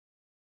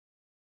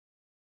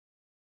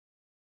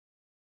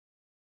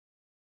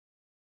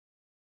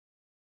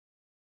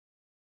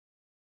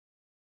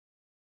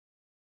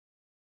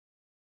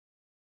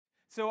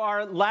So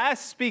our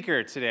last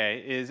speaker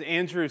today is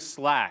Andrew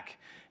Slack,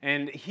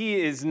 and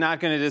he is not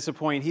going to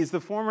disappoint. He's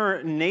the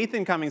former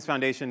Nathan Cummings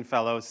Foundation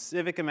Fellow,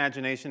 Civic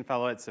Imagination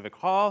Fellow at Civic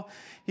Hall.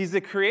 He's the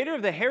creator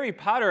of the Harry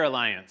Potter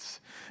Alliance,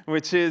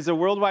 which is a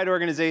worldwide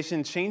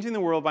organization changing the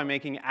world by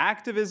making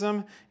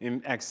activism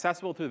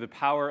accessible through the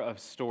power of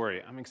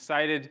story. I'm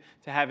excited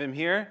to have him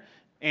here.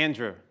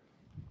 Andrew.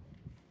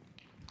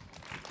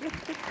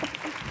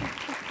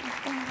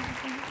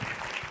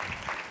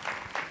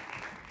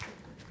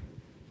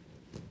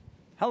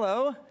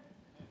 Hello.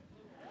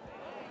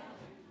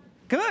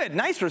 Good,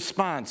 nice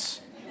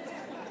response.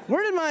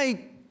 Where did my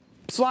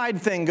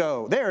slide thing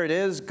go? There it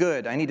is,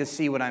 good. I need to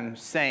see what I'm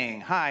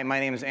saying. Hi,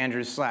 my name is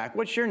Andrew Slack.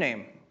 What's your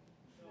name?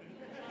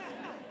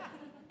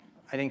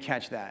 I didn't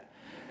catch that.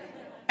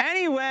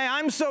 Anyway,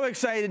 I'm so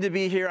excited to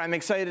be here. I'm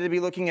excited to be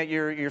looking at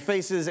your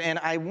faces, and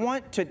I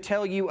want to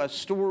tell you a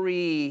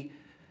story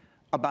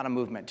about a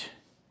movement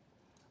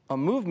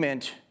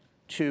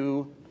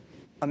to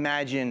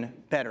imagine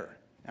better.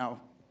 Now,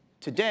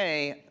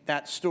 today,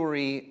 that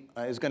story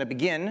is going to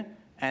begin,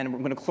 and we're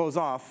going to close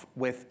off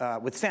with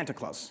Santa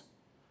Claus.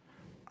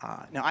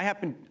 Now,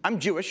 I'm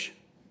Jewish.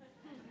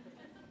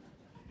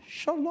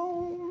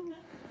 Shalom.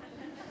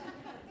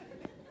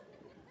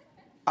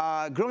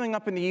 Growing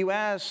up in the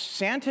US,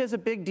 Santa is a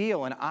big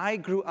deal, and I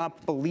grew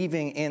up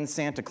believing in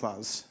Santa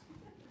Claus.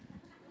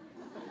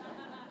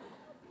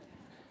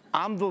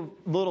 I'm the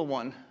little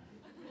one.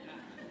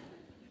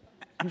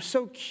 I'm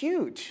so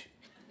cute.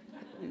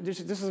 This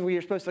is where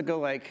you're supposed to go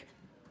like,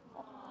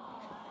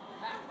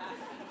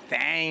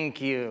 thank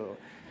you.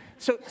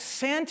 So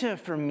Santa,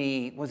 for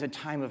me, was a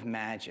time of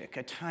magic,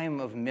 a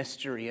time of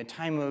mystery, a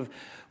time of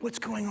what's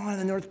going on in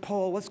the North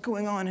Pole, what's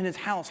going on in his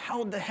house,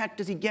 how the heck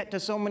does he get to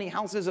so many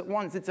houses at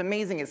once? It's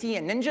amazing. Is he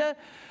a ninja?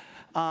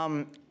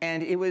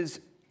 And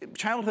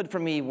childhood for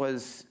me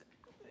was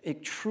a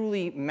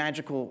truly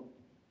magical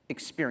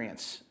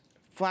experience.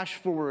 Flash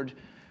forward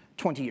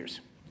 20 years.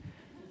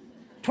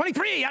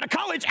 23, out of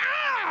college,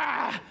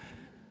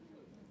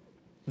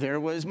 There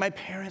was my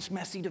parents'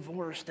 messy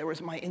divorce. There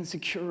was my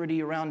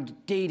insecurity around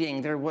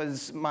dating. There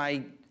was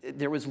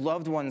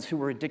loved ones who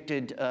were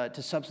addicted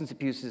to substance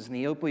abuses and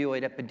the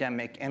opioid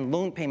epidemic and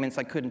loan payments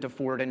I couldn't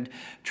afford and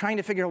trying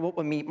to figure out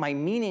what my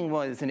meaning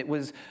was. And it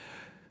was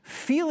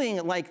feeling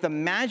like the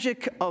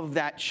magic of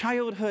that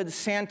childhood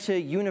Santa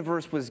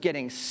universe was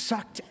getting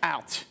sucked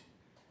out.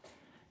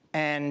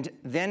 And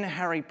then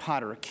Harry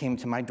Potter came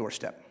to my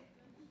doorstep.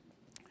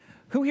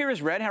 Who here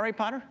has read Harry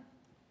Potter?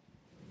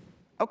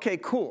 Okay,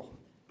 cool.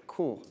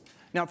 Cool.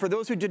 Now, for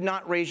those who did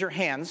not raise your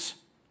hands,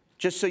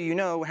 just so you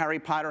know, Harry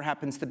Potter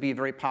happens to be a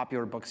very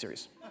popular book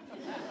series.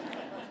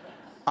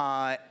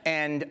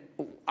 And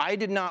I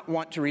did not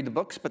want to read the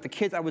books, but the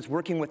kids I was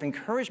working with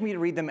encouraged me to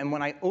read them, and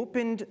when I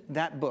opened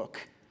that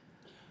book,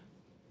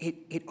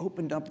 it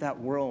opened up that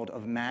world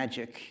of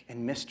magic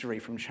and mystery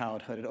from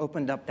childhood. It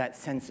opened up that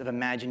sense of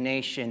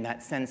imagination,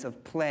 that sense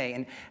of play.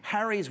 And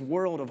Harry's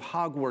world of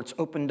Hogwarts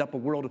opened up a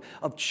world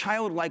of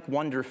childlike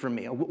wonder for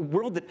me, a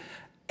world that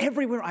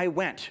everywhere I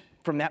went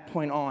from that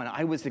point on,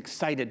 I was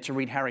excited to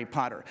read Harry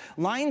Potter.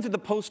 Lines at the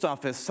post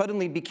office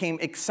suddenly became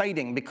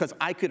exciting because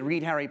I could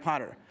read Harry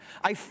Potter.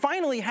 I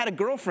finally had a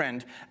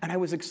girlfriend, and I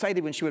was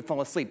excited when she would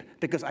fall asleep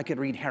because I could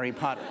read Harry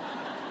Potter.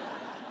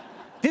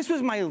 This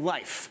was my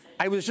life.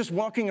 I was just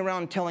walking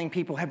around telling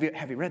people, have you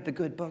read the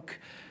good book?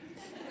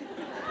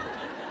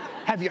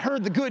 Have you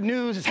heard the good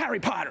news? It's Harry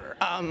Potter.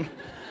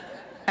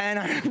 And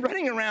I'm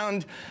running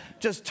around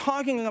just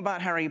talking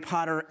about Harry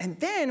Potter. And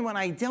then when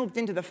I delved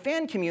into the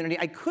fan community,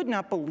 I could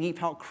not believe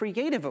how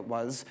creative it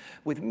was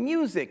with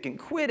music and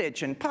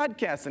Quidditch and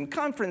podcasts and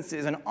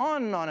conferences and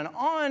on and on and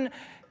on.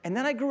 And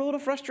then I grew a little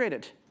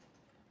frustrated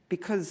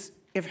because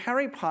if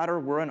Harry Potter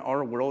were in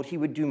our world, he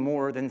would do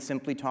more than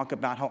simply talk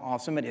about how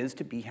awesome it is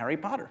to be Harry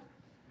Potter.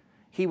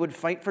 He would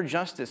fight for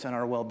justice in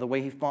our world the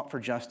way he fought for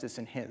justice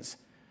in his.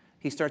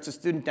 He starts a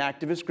student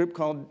activist group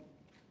called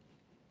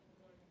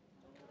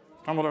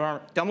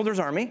Dumbledore's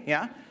Army,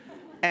 yeah.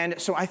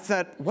 And so I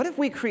thought, what if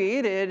we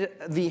created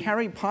the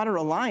Harry Potter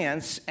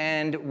Alliance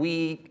and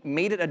we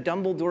made it a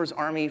Dumbledore's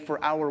Army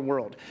for our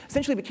world?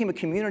 Essentially became a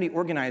community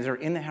organizer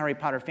in the Harry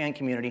Potter fan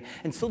community,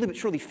 and slowly but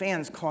surely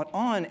fans caught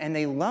on and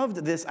they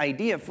loved this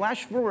idea.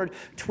 Flash forward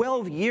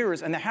 12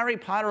 years and the Harry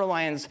Potter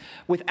Alliance,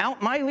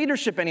 without my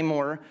leadership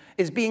anymore,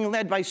 is being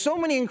led by so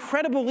many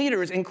incredible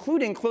leaders,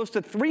 including close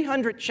to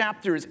 300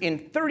 chapters in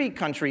 30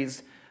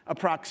 countries,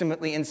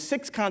 approximately, in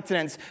 6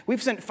 continents.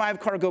 We've sent 5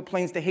 cargo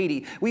planes to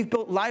Haiti. We've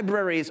built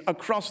libraries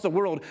across the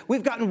world.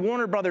 We've gotten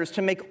Warner Brothers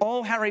to make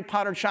all Harry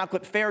Potter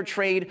chocolate fair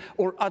trade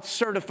or UTZ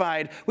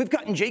certified. We've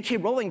gotten J.K.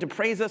 Rowling to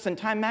praise us in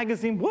Time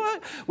magazine.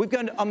 What? We've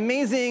got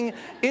amazing,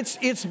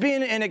 it's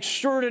been an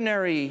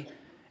extraordinary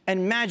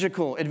and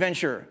magical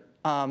adventure,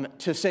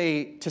 to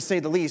say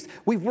the least.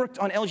 We've worked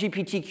on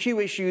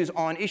LGBTQ issues,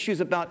 on issues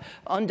about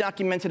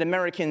undocumented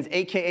Americans,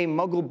 AKA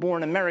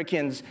Muggle-born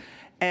Americans,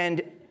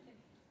 and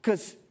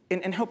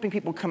helping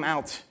people come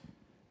out,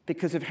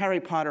 because if Harry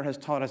Potter has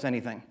taught us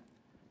anything,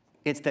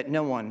 it's that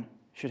no one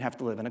should have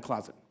to live in a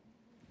closet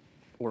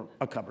or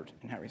a cupboard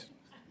in Harry's.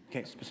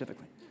 Okay,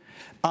 specifically.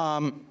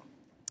 And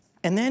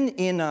then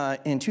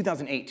in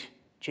 2008,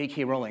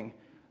 J.K. Rowling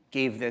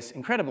gave this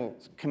incredible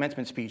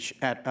commencement speech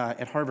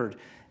at Harvard,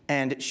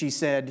 and she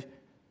said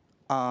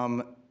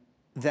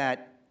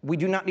that we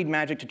do not need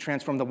magic to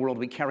transform the world.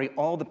 We carry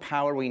all the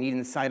power we need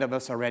inside of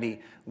us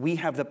already. We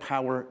have the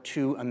power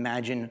to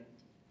imagine.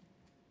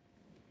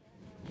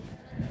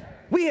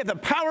 We have the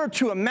power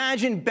to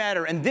imagine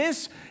better. And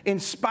this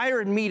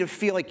inspired me to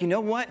feel like, you know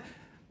what?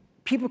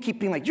 People keep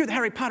being like, you're the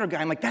Harry Potter guy.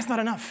 I'm like, that's not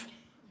enough.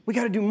 We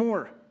got to do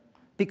more.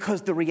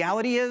 Because the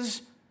reality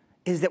is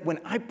that when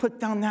I put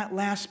down that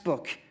last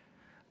book,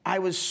 I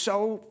was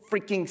so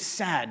freaking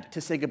sad to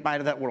say goodbye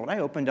to that world. I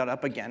opened it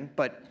up again,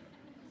 but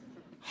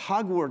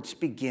Hogwarts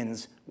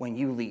begins when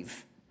you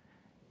leave.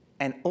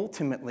 And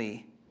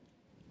ultimately,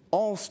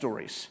 all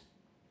stories,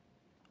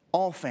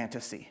 all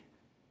fantasy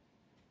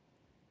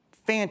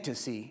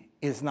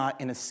is not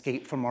an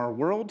escape from our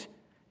world.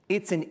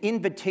 It's an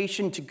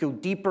invitation to go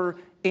deeper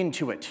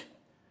into it.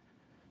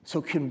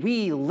 So can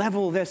we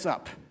level this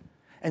up?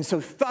 And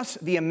so thus,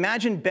 the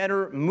Imagine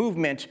Better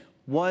movement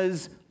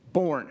was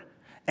born.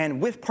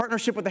 And with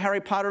partnership with the Harry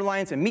Potter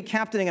Alliance and me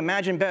captaining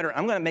Imagine Better,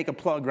 I'm going to make a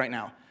plug right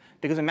now.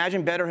 Because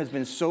Imagine Better has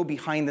been so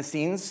behind the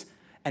scenes,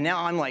 and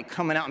now I'm like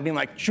coming out and being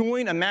like,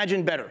 join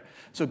Imagine Better.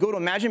 So go to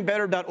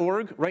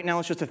imaginebetter.org. Right now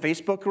it's just a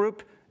Facebook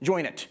group.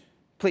 Join it,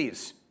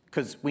 please,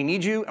 because we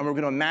need you, and we're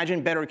going to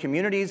imagine better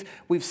communities.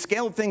 We've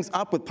scaled things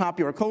up with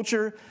popular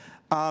culture.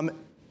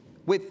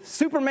 With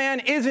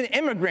Superman is an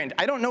immigrant.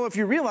 I don't know if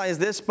you realize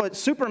this, but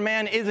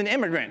Superman is an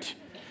immigrant.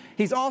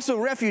 He's also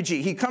a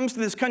refugee. He comes to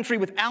this country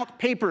without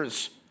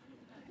papers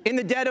in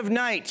the dead of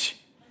night.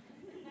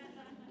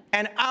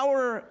 And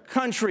our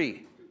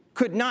country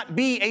could not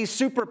be a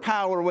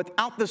superpower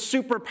without the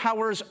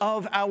superpowers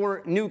of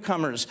our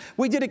newcomers.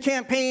 We did a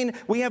campaign.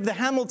 We have the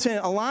Hamilton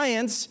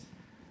Alliance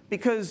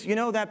because, you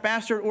know, that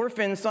bastard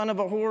orphan son of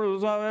a whore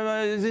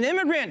is an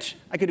immigrant.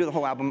 I could do the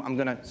whole album. I'm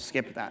going to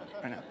skip that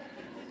right now.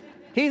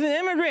 He's an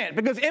immigrant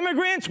because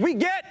immigrants, we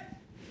get.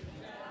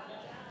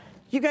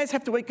 You guys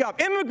have to wake up.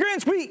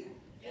 Immigrants, we.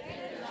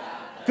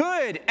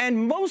 Good,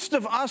 and most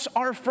of us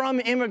are from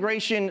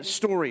immigration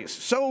stories.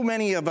 So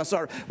many of us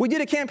are. We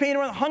did a campaign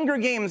around Hunger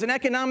Games and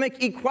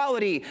economic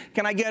equality.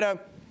 Can I get a?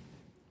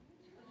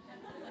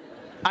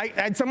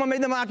 Someone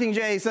made the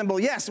Mockingjay symbol.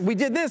 Yes, we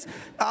did this.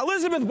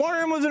 Elizabeth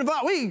Warren was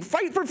involved.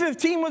 Fight for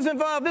 15 was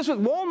involved. This was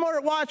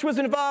Walmart Watch was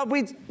involved.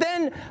 We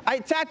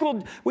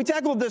tackled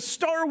the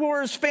Star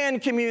Wars fan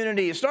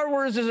community. Star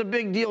Wars is a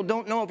big deal.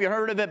 Don't know if you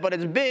heard of it, but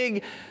it's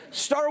big.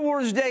 Star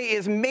Wars Day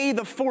is May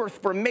the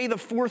 4th, for May the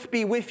 4th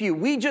be with you.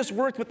 We just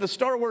worked with the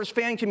Star Wars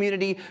fan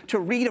community to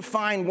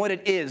redefine what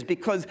it is,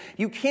 because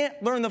you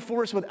can't learn the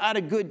Force without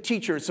a good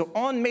teacher. So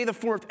on May the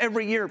 4th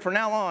every year from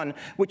now on,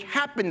 which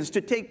happens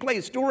to take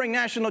place during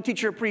National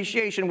Teacher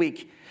Appreciation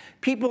Week,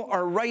 people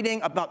are writing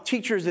about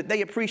teachers that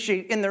they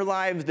appreciate in their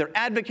lives. They're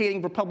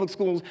advocating for public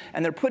schools,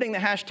 and they're putting the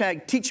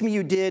hashtag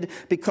 #TeachMeYouDid,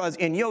 because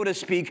in Yoda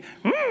speak,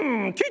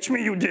 teach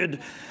me you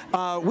did.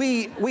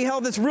 We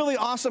held this really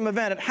awesome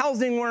event at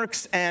Housing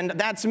Works, and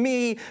that's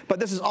me, but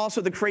this is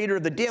also the creator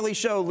of The Daily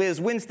Show, Liz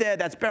Winstead.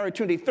 That's Barry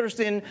Tunde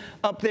Thurston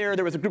up there.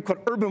 There was a group called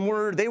Urban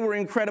Word. They were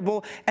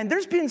incredible. And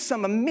there's been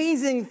some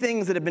amazing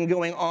things that have been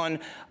going on.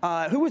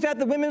 Who was at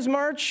the Women's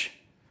March?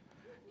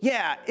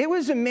 Yeah, it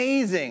was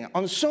amazing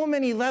on so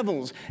many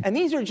levels. And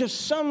these are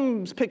just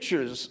some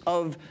pictures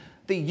of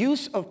the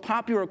use of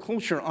popular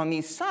culture on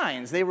these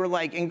signs. They were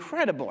like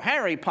incredible.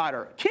 Harry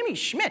Potter, Kimmy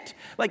Schmidt.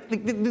 Like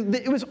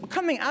it was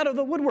coming out of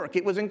the woodwork.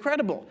 It was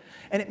incredible.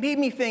 And it made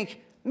me think,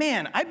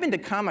 man, I've been to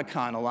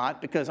Comic-Con a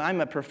lot because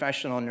I'm a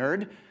professional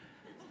nerd.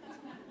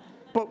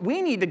 But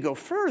we need to go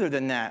further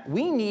than that.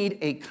 We need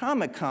a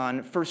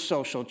Comic-Con for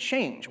social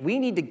change. We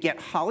need to get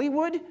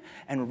Hollywood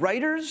and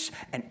writers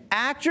and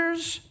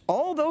actors,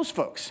 all those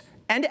folks,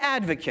 and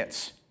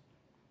advocates,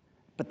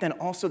 but then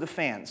also the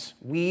fans,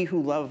 we who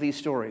love these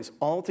stories,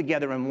 all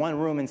together in one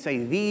room and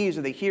say, these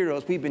are the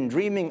heroes we've been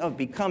dreaming of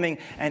becoming.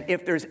 And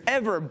if there's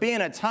ever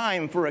been a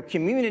time for a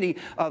community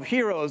of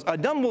heroes, a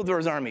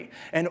Dumbledore's Army,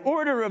 an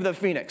Order of the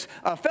Phoenix,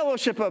 a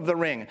Fellowship of the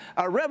Ring,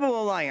 a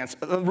Rebel Alliance,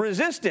 the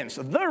Resistance,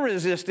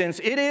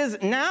 it is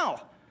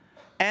now.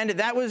 And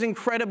that was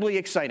incredibly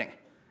exciting.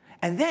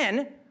 And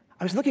then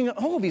I was looking at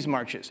all of these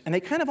marches, and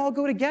they kind of all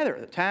go together.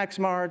 The Tax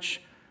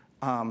March,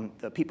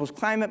 the People's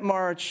Climate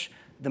March,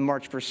 the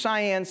March for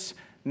Science,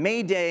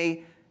 May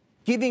Day.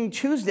 Giving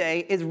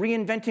Tuesday is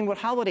reinventing what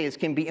holidays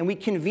can be, and we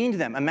convened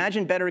them.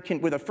 Imagine Better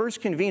were the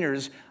first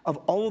conveners of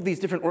all of these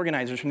different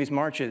organizers from these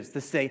marches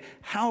to say,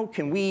 how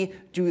can we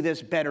do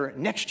this better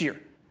next year?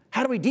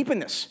 How do we deepen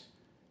this?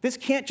 This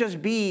can't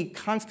just be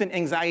constant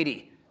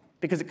anxiety,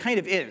 because it kind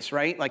of is,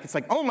 right? Like, it's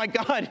like, oh my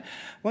God,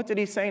 what did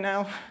he say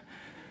now?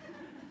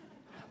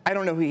 I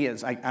don't know who he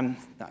is. I'm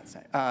not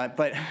saying,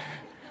 but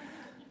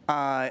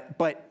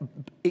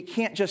it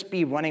can't just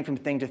be running from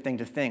thing to thing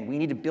to thing. We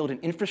need to build an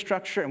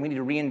infrastructure, and we need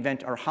to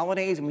reinvent our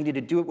holidays, and we need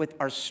to do it with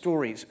our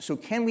stories. So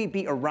can we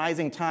be a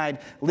rising tide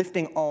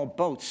lifting all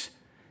boats?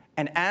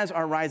 And as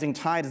our rising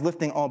tide is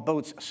lifting all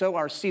boats, so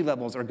our sea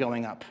levels are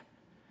going up.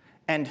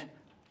 And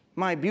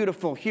my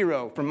beautiful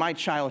hero from my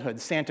childhood,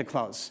 Santa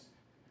Claus,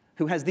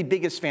 who has the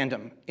biggest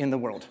fandom in the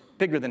world,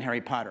 bigger than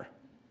Harry Potter,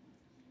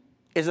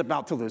 is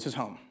about to lose his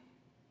home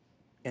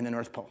in the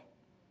North Pole.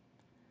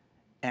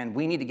 And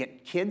we need to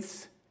get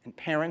kids and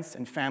parents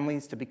and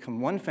families to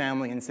become one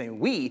family and say,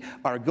 we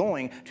are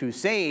going to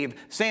save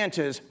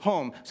Santa's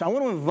home. So I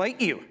want to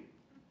invite you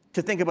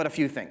to think about a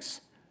few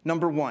things.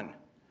 Number one,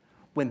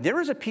 when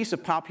there is a piece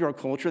of popular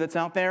culture that's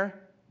out there,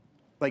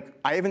 like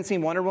I haven't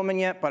seen Wonder Woman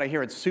yet, but I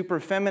hear it's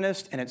super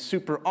feminist and it's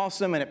super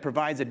awesome and it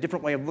provides a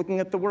different way of looking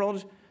at the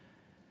world.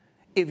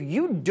 If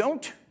you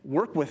don't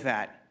work with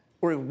that,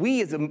 or if we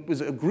as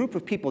a group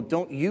of people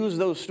don't use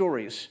those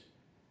stories,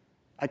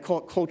 I call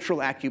it cultural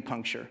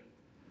acupuncture.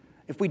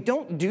 If we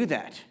don't do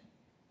that,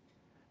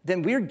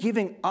 then we're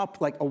giving up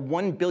like a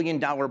 $1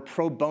 billion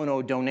pro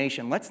bono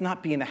donation. Let's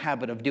not be in the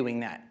habit of doing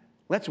that.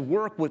 Let's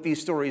work with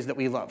these stories that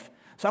we love.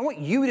 So I want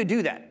you to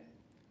do that.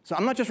 So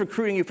I'm not just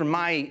recruiting you for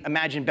my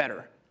Imagine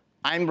Better.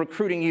 I'm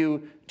recruiting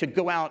you to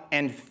go out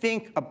and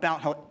think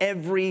about how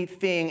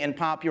everything in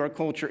popular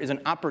culture is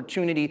an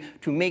opportunity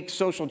to make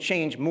social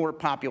change more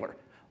popular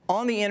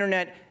on the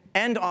internet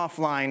and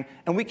offline,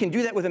 and we can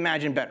do that with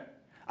Imagine Better.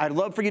 I'd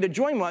love for you to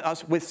join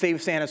us with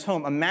Save Santa's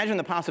Home. Imagine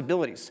the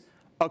possibilities.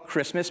 A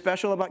Christmas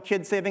special about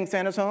kids saving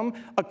Santa's home,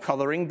 a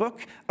coloring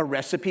book, a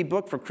recipe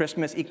book for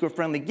Christmas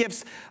eco-friendly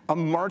gifts, a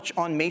march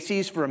on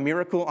Macy's for a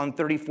miracle on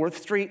 34th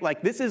Street.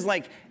 Like, this is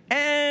like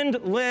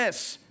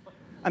endless.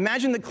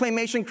 Imagine the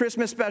claymation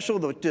Christmas special,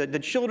 the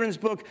children's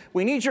book.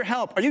 We need your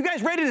help. Are you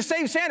guys ready to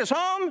save Santa's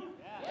home?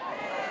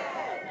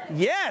 Yes.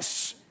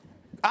 Yes,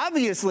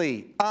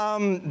 obviously.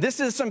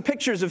 This is some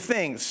pictures of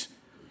things.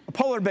 A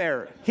polar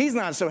bear, he's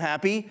not so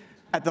happy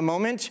at the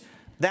moment.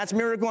 That's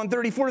Miracle on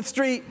 34th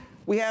Street.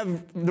 We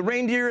have the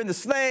reindeer and the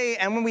sleigh,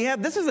 and when we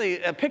have, this is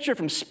a picture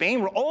from Spain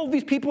where all of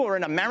these people are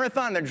in a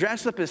marathon, they're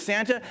dressed up as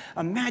Santa.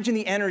 Imagine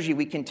the energy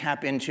we can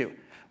tap into.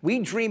 We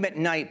dream at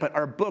night, but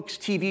our books,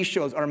 TV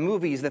shows, our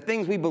movies, the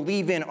things we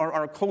believe in are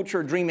our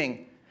culture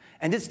dreaming.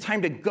 And it's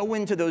time to go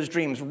into those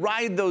dreams,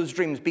 ride those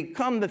dreams,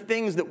 become the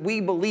things that we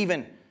believe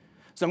in.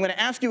 So I'm going to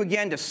ask you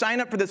again to sign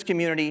up for this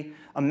community,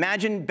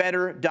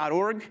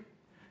 imaginebetter.org,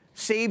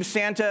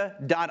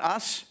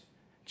 savesanta.us,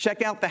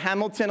 check out the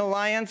Hamilton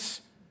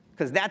Alliance,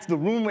 because that's the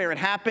room where it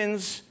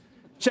happens.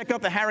 Check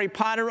out the Harry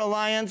Potter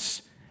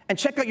Alliance, and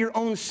check out your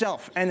own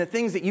self and the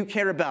things that you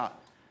care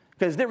about,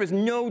 because there was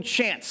no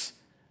chance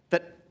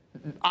that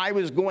I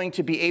was going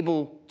to be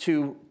able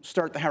to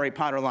start the Harry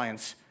Potter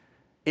Alliance.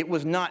 It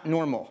was not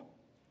normal.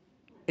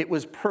 It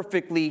was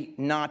perfectly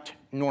not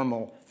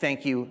normal.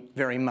 Thank you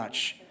very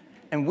much.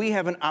 And we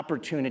have an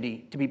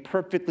opportunity to be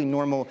perfectly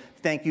normal.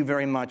 Thank you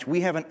very much.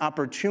 We have an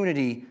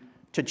opportunity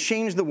to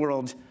change the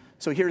world.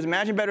 So here's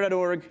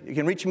imaginebetter.org. You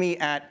can reach me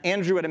at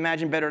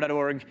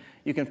andrew@imaginebetter.org.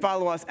 You can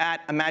follow us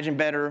at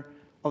imaginebetter.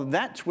 Oh,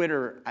 that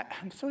Twitter,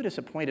 I'm so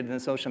disappointed in the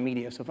social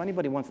media. So if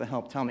anybody wants to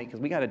help, tell me, because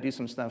we got to do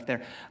some stuff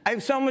there. I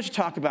have so much to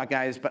talk about,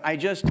 guys, but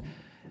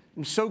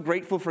I'm so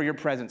grateful for your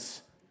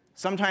presence.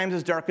 Sometimes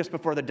it's darkest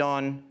before the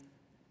dawn,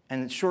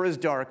 and it sure is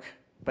dark.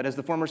 But as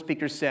the former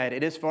speaker said,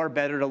 it is far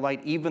better to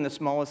light even the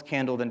smallest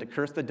candle than to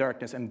curse the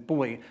darkness. And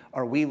boy,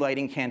 are we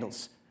lighting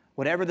candles.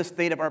 Whatever the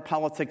state of our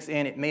politics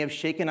in, it may have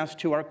shaken us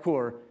to our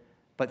core,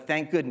 but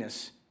thank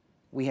goodness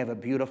we have a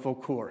beautiful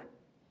core.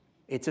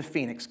 It's a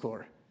phoenix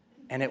core,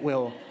 and it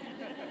will.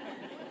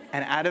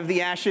 And out of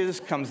the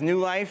ashes comes new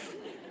life.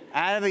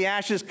 Out of the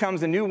ashes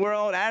comes a new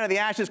world. Out of the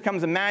ashes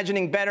comes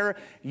imagining better.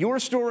 Your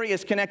story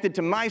is connected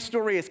to my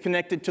story. It's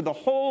connected to the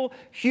whole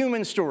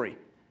human story.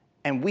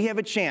 And we have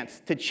a chance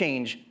to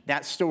change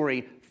that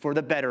story for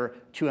the better,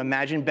 to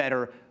imagine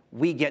better.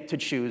 We get to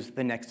choose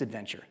the next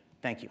adventure.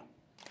 Thank you.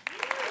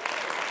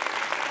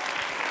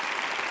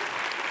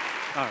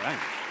 All right.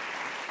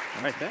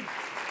 All right then.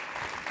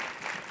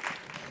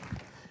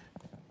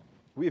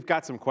 We've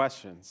got some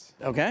questions.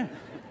 Okay.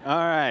 All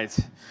right.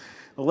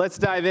 Well, let's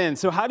dive in.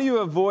 So how do you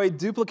avoid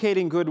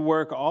duplicating good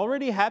work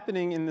already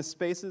happening in the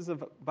spaces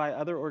by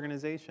other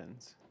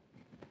organizations?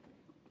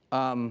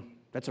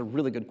 That's a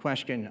really good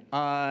question.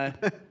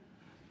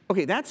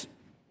 Okay, that's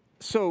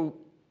a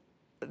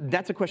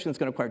question that's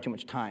going to require too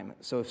much time.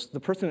 So if the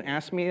person who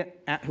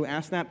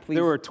asked that, please.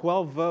 There were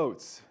 12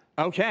 votes.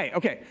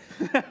 Okay.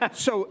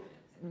 So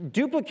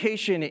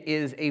duplication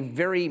is a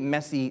very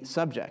messy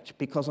subject,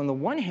 because on the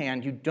one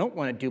hand, you don't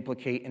want to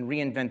duplicate and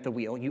reinvent the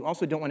wheel. You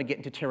also don't want to get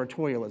into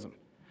territorialism.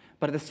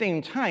 But at the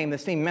same time, the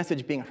same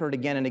message being heard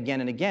again and again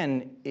and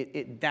again,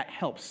 that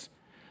helps.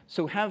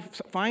 So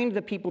find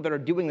the people that are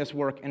doing this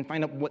work and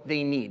find out what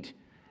they need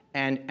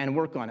and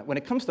work on it. When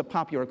it comes to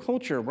popular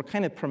culture, we're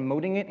kind of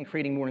promoting it and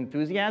creating more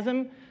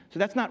enthusiasm. So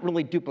that's not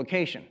really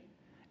duplication,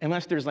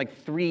 unless there's like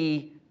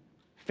 3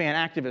 fan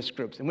activist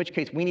groups, in which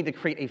case we need to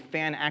create a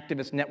fan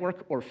activist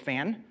network, or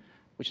FAN,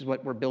 which is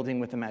what we're building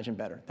with Imagine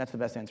Better. That's the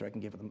best answer I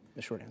can give,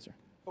 the short answer.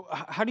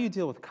 How do you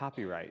deal with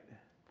copyright?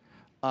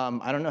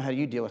 I don't know how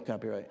you deal with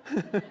copyright.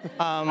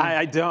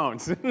 I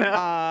don't.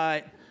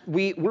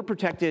 We're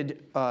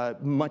protected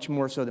much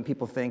more so than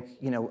people think.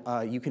 You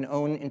know, you can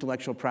own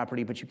intellectual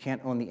property, but you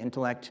can't own the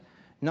intellect.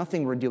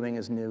 Nothing we're doing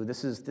is new.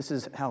 This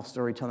is how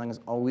storytelling has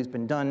always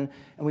been done.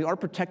 And we are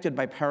protected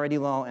by parody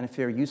law and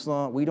fair use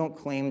law. We don't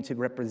claim to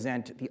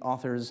represent the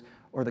authors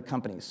or the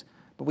companies.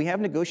 But we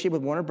have negotiated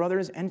with Warner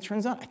Brothers, and it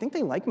turns out, I think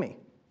they like me.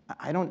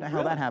 I don't know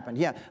how that happened.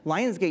 Yeah,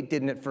 Lionsgate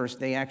didn't at first.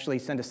 They actually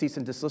sent a cease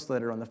and desist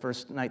letter on the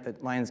first night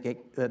that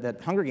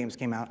that Hunger Games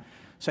came out.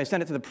 So I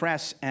sent it to the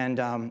press, and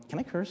can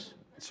I curse?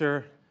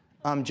 Sure.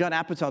 Judd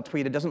Apatow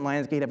tweeted, "Doesn't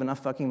Lionsgate have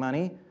enough fucking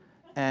money?"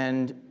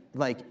 And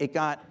like, it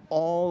got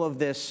all of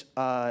this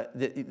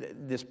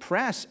this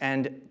press,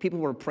 and people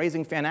were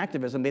praising fan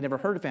activism. They never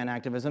heard of fan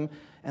activism,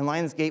 and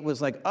Lionsgate was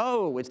like,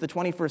 "Oh, it's the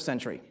 21st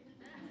century,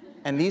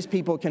 and these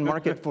people can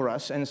market for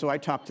us." And so I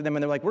talked to them,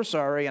 and they're like, "We're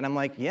sorry," and I'm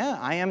like, "Yeah,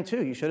 I am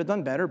too. You should have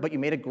done better, but you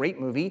made a great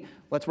movie.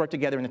 Let's work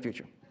together in the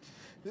future."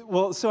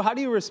 Well, so how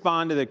do you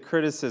respond to the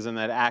criticism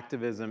that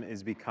activism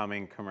is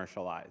becoming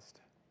commercialized?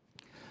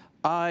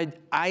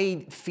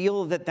 I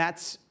feel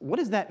that what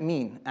does that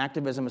mean?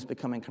 Activism is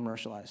becoming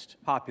commercialized.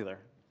 Popular.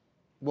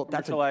 Well,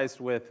 that's commercialized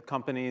with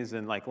companies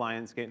and like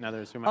Lionsgate and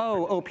others who might.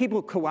 Oh,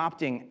 people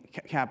co-opting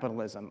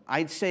capitalism.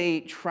 I'd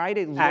say try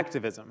to look.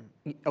 Activism.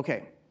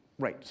 Okay,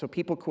 right. So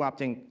people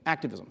co-opting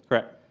activism.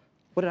 Correct.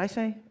 What did I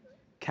say?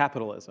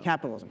 Capitalism.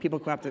 Capitalism. People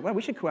co-opting. Well,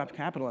 we should co-opt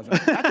capitalism.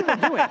 That's what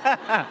we're doing.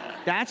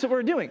 That's what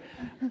we're doing.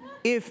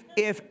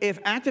 If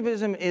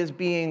activism is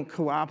being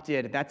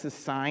co-opted, that's a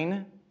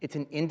sign. It's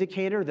an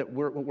indicator that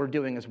what we're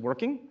doing is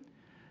working.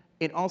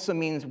 It also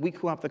means we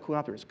co-opt the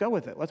co-opters. Go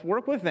with it. Let's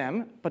work with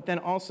them, but then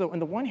also, on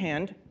the one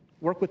hand,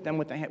 work with them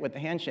with the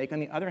handshake. On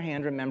the other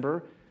hand,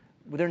 remember,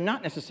 they're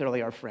not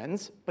necessarily our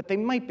friends, but they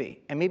might be,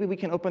 and maybe we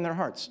can open their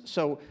hearts.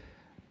 So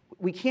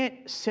we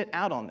can't sit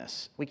out on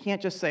this. We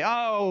can't just say,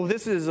 "Oh,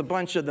 this is a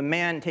bunch of the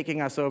man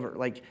taking us over."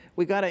 Like,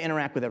 we got to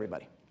interact with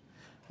everybody.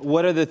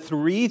 What are the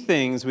 3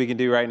 things we can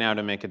do right now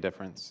to make a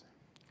difference?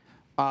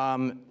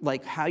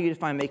 Like, how you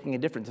define making a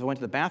difference. If I went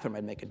to the bathroom,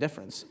 I'd make a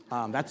difference.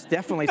 That's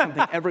definitely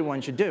something everyone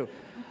should do.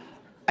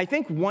 I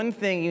think one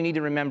thing you need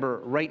to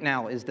remember right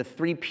now is the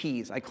 3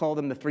 Ps. I call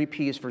them the 3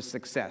 Ps for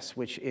success,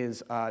 which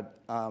is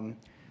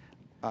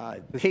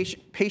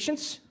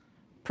patience,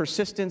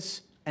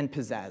 persistence, and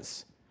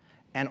pizzazz.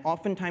 And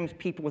oftentimes,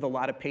 people with a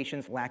lot of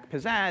patience lack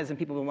pizzazz, and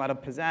people with a lot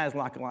of pizzazz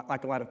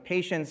lack a lot of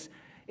patience.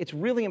 It's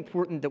really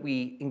important that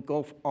we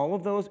engulf all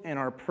of those in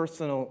our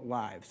personal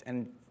lives.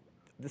 And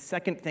the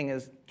second thing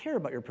is care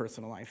about your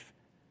personal life.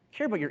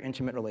 Care about your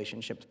intimate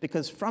relationships,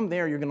 because from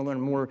there you're going to learn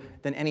more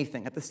than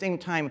anything. At the same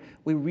time,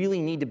 we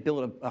really need to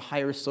build a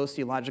higher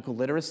sociological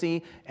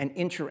literacy and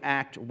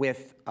interact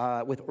with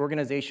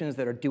organizations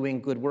that are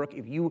doing good work.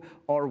 If you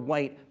are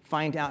white,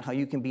 find out how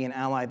you can be an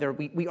ally.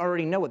 We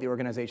already know what the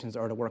organizations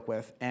are to work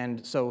with,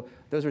 and so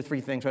those are 3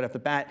 things right off the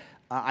bat.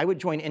 I would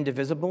join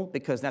Indivisible,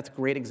 because that's a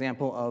great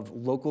example of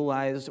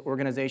localized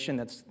organization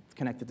that's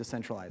connected to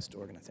centralized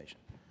organization.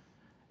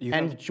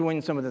 And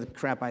join some of the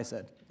crap I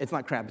said. It's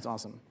not crap, it's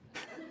awesome.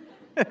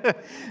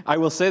 I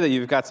will say that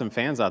you've got some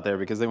fans out there,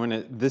 because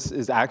this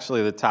is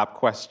actually the top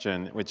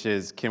question, which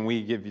is, can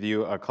we give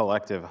you a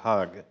collective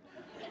hug?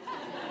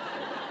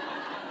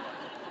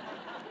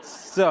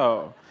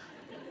 So,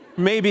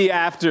 maybe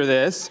after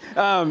this.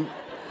 That's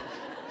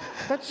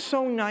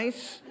so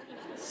nice.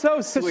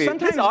 So sweet.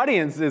 This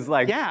audience is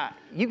like... Yeah,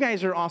 you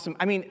guys are awesome.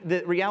 I mean,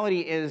 the reality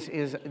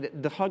is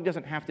the hug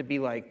doesn't have to be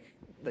like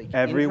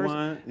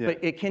everyone, yeah.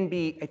 But it can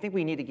be. I think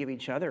we need to give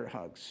each other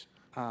hugs,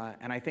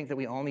 and I think that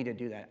we all need to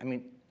do that. I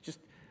mean,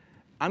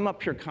 I'm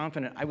up here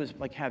confident. I was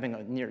like having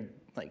a near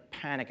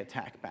panic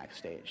attack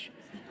backstage,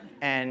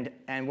 and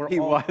we're he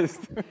all. Was.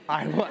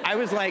 I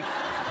was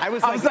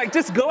like,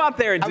 just go out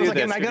there and do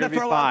this. Am I gonna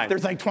throw up?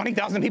 There's like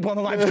 20,000 people on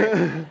the live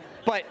stream,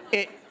 but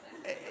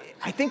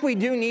I think we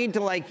do need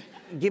to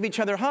give each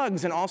other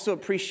hugs and also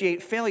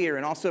appreciate failure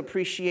and also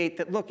appreciate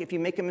that. Look, if you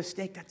make a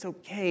mistake, that's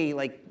okay.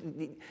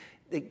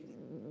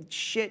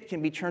 Shit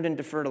can be turned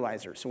into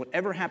fertilizer. So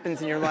whatever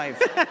happens in your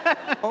life,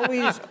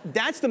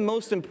 that's the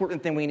most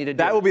important thing we need to do.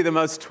 That will be the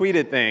most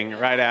tweeted thing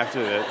right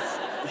after this.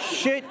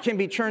 Shit can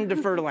be turned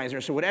into fertilizer.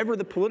 So whatever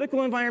the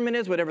political environment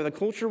is, whatever the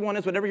culture one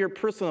is, whatever your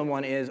personal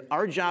one is,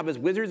 our job as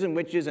wizards and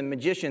witches and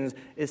magicians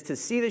is to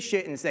see the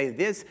shit and say,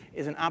 this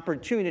is an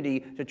opportunity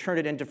to turn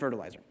it into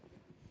fertilizer.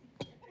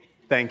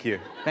 Thank you.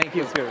 Thank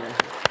you. That's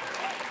good.